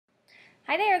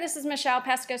Hi there, this is Michelle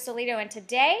Pesco-Solito, and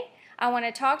today I want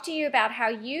to talk to you about how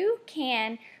you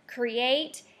can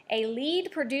create a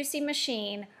lead producing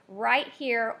machine right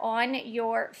here on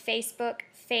your Facebook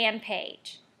fan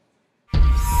page.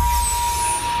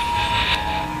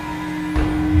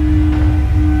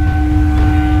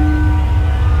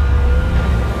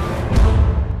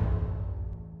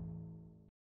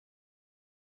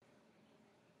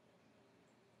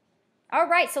 All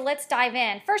right, so let's dive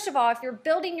in. First of all, if you're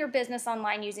building your business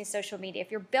online using social media, if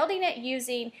you're building it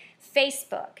using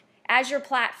Facebook as your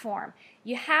platform,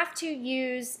 you have to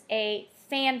use a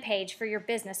fan page for your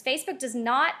business. Facebook does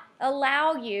not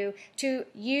allow you to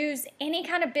use any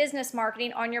kind of business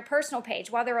marketing on your personal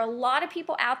page. While there are a lot of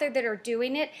people out there that are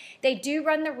doing it, they do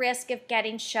run the risk of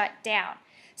getting shut down.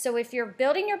 So if you're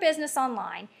building your business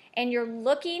online and you're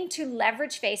looking to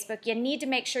leverage Facebook, you need to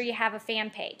make sure you have a fan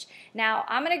page. Now,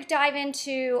 I'm going to dive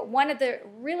into one of the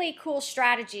really cool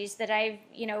strategies that I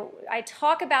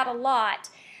talk about a lot,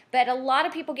 but a lot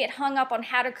of people get hung up on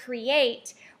how to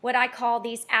create what I call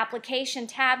these application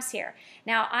tabs here.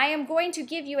 Now, I am going to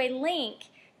give you a link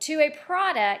to a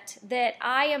product that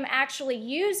I am actually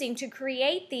using to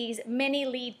create these mini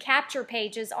lead capture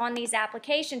pages on these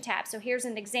application tabs. So here's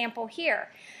an example here.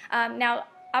 Now,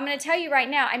 I'm going to tell you right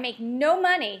now, I make no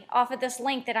money off of this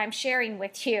link that I'm sharing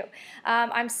with you.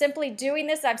 I'm simply doing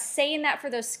this. I'm saying that for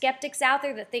those skeptics out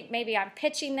there that think maybe I'm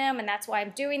pitching them and that's why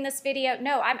I'm doing this video.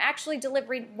 No, I'm actually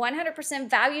delivering 100%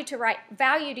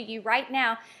 value to you right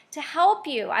now to help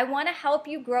you. I want to help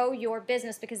you grow your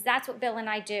business because that's what Bill and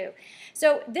I do.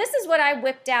 So this is what I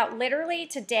whipped out literally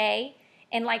today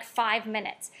in like 5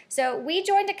 minutes. So we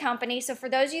joined a company. So for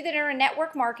those of you that are in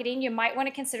network marketing, you might want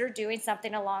to consider doing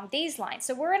something along these lines.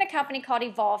 So we're in a company called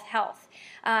Evolve Health.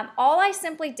 All I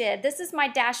simply did, this is my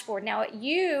dashboard. Now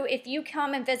if you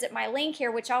come and visit my link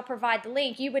here, which I'll provide the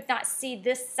link, you would not see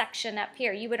this section up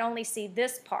here. You would only see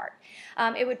this part.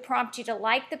 It would prompt you to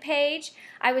like the page.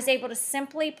 I was able to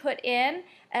simply put in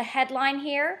a headline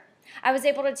here. I was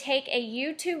able to take a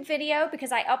YouTube video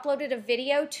because I uploaded a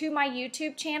video to my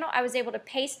YouTube channel. I was able to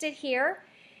paste it here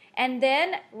and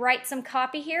then write some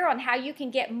copy here on how you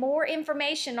can get more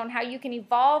information on how you can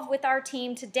evolve with our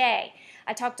team today.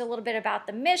 I talked a little bit about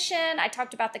the mission. I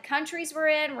talked about the countries we're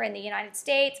in. We're in the United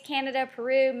States, Canada,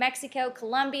 Peru, Mexico,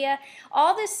 Colombia.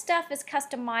 All this stuff is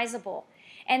customizable.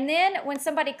 And then when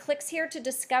somebody clicks here to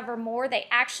discover more, they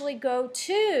actually go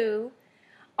to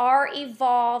our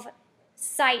Evolve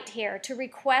site here to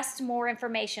request more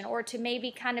information or to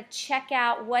maybe kind of check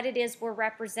out what it is we're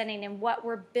representing and what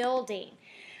we're building.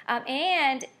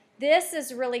 And this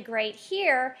is really great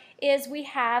here is we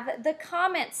have the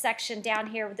comment section down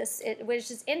here which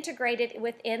is integrated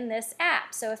within this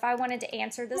app. So if I wanted to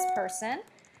answer this person,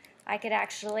 I could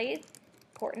actually,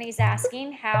 Courtney's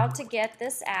asking how to get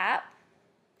this app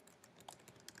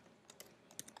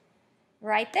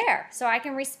right there. So I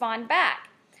can respond back.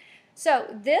 So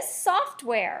this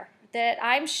software that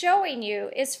I'm showing you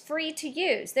is free to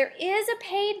use. There is a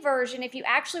paid version if you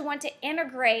actually want to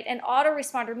integrate an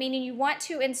autoresponder, meaning you want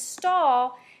to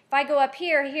install, if I go up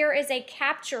here, here is a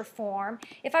capture form.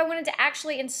 If I wanted to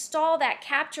actually install that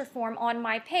capture form on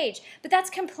my page, but that's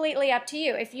completely up to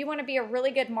you. If you want to be a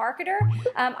really good marketer,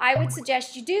 I would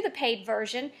suggest you do the paid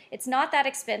version. It's not that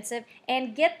expensive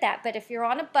and get that, but if you're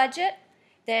on a budget,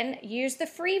 then use the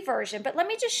free version. But let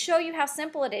me just show you how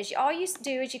simple it is. All you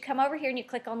do is you come over here and you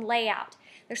click on layout.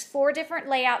 There's 4 different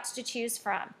layouts to choose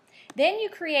from. Then you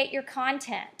create your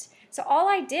content. So all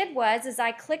I did was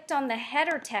I clicked on the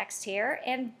header text here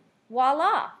and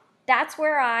voila, that's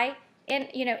where I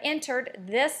entered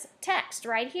this text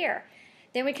right here.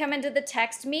 Then we come into the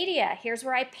text media. Here's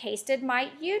where I pasted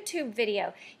my YouTube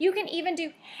video. You can even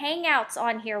do Hangouts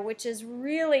on here, which is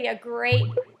really a great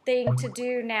thing to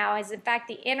do now. As in fact,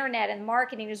 the internet and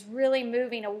marketing is really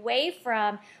moving away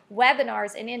from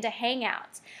webinars and into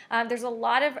Hangouts. There's a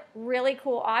lot of really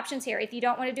cool options here. If you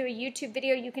don't want to do a YouTube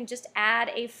video, you can just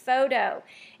add a photo.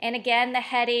 And again, the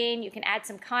heading, you can add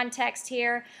some context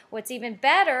here. What's even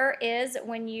better is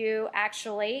when you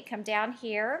actually come down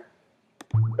here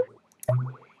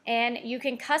and you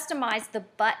can customize the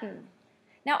button.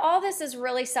 Now all this is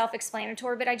really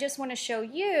self-explanatory, but I just want to show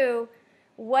you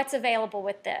what's available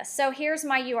with this. So here's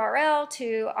my URL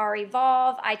to our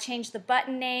Evolve. I changed the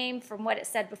button name from what it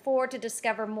said before to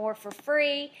discover more for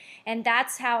free, and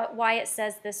that's why it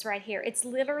says this right here. It's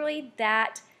literally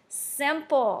that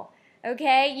simple.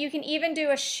 Okay, you can even do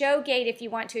a show gate if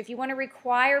you want to. If you want to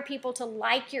require people to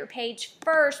like your page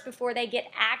first before they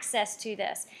get access to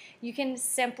this, you can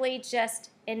simply just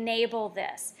enable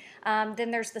this. Then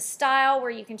there's the style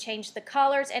where you can change the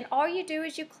colors, and all you do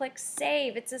is you click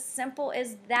save. It's as simple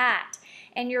as that.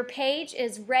 and your page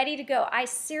is ready to go. I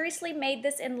seriously made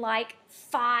this in like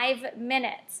 5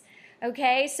 minutes.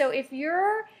 Okay, so if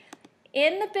you're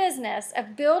in the business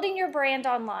of building your brand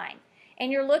online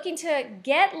and you're looking to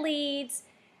get leads,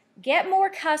 get more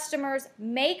customers,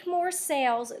 make more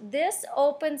sales, this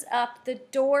opens up the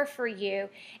door for you,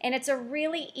 and it's a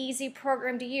really easy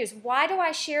program to use. Why do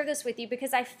I share this with you?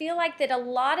 Because I feel like that a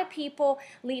lot of people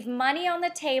leave money on the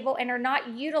table and are not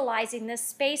utilizing this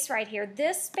space right here.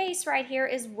 This space right here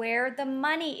is where the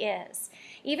money is.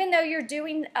 Even though you're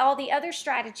doing all the other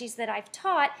strategies that I've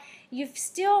taught, you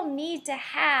still need to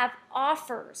have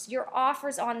offers, your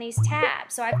offers on these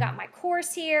tabs. So I've got my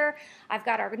course here, I've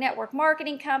got our network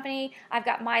marketing company, I've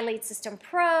got My Lead System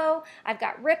Pro, I've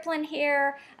got Rippling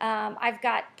here, I've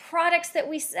got products that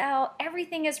we sell.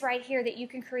 Everything is right here that you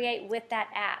can create with that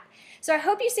app. So I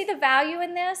hope you see the value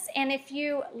in this, and if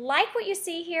you like what you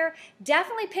see here,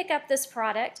 definitely pick up this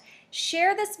product.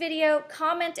 Share this video,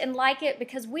 comment and like it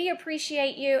because we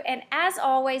appreciate you. And as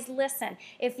always, listen,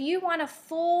 if you want a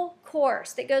full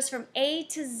course that goes from A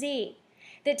to Z,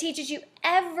 that teaches you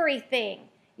everything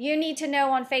you need to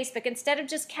know on Facebook, instead of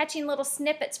just catching little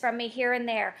snippets from me here and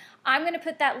there, I'm going to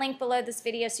put that link below this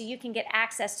video so you can get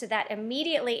access to that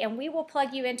immediately, and we will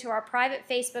plug you into our private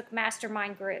Facebook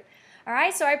mastermind group. All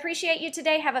right, so I appreciate you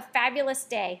today. Have a fabulous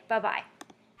day. Bye-bye.